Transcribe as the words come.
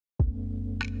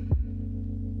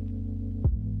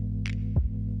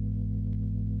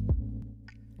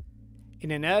In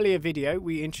an earlier video,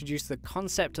 we introduced the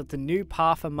concept of the new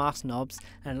path and mask knobs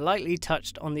and lightly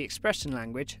touched on the expression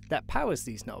language that powers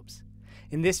these knobs.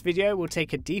 In this video, we'll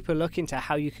take a deeper look into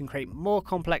how you can create more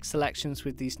complex selections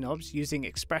with these knobs using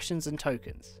expressions and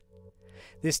tokens.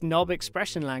 This knob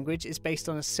expression language is based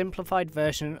on a simplified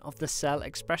version of the cell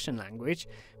expression language,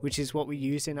 which is what we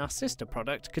use in our sister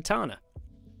product, Katana.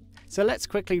 So let's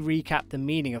quickly recap the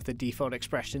meaning of the default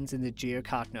expressions in the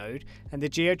GeoCard node and the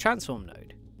GeoTransform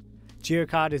node.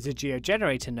 GeoCard is a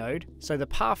GeoGenerator node, so the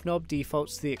path knob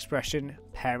defaults to the expression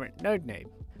parent node name.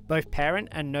 Both parent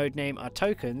and node name are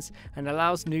tokens and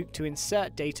allows Nuke to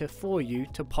insert data for you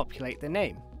to populate the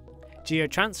name.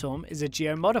 GeoTransform is a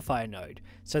GeoModifier node,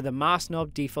 so the mask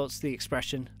knob defaults to the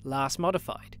expression last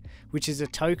modified, which is a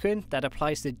token that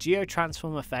applies the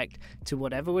GeoTransform effect to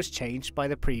whatever was changed by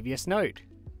the previous node.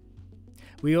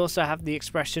 We also have the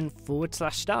expression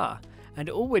 /*, and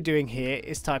all we're doing here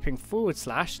is typing /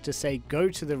 to say go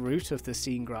to the root of the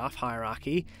scene graph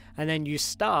hierarchy, and then use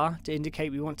star to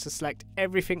indicate we want to select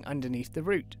everything underneath the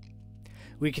root.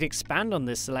 We can expand on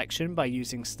this selection by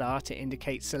using star to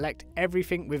indicate select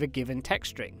everything with a given text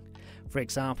string. For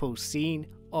example, scene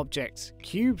objects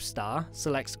cube star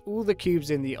selects all the cubes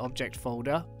in the object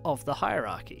folder of the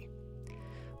hierarchy.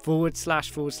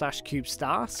 // cube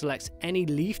star selects any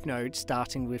leaf node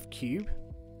starting with cube,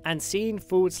 and scene /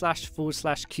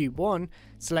 cube1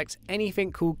 selects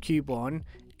anything called cube1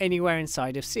 anywhere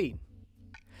inside of scene.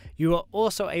 You are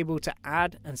also able to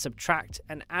add and subtract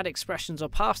and add expressions or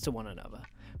paths to one another.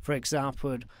 For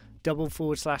example,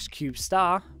 // cube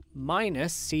star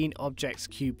minus scene objects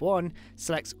cube1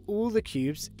 selects all the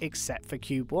cubes except for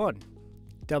cube1.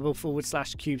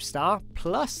 // cube star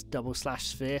plus /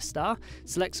 sphere star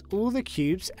selects all the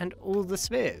cubes and all the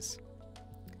spheres.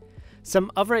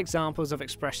 Some other examples of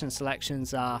expression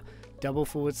selections are //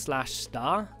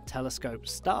 telescope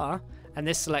star, and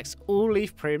this selects all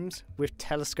leaf prims with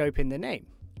telescope in the name.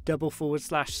 //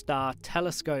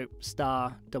 telescope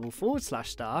star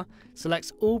 //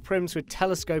 selects all prims with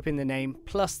telescope in the name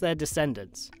plus their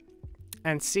descendants.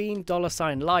 And scene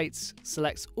 $lights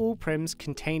selects all prims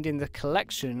contained in the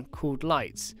collection called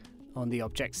lights on the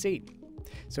object scene.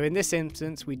 So in this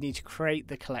instance, we need to create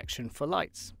the collection for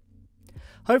lights.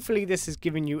 Hopefully this has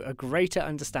given you a greater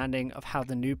understanding of how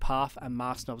the new path and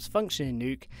mask knobs function in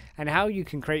Nuke and how you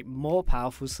can create more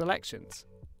powerful selections.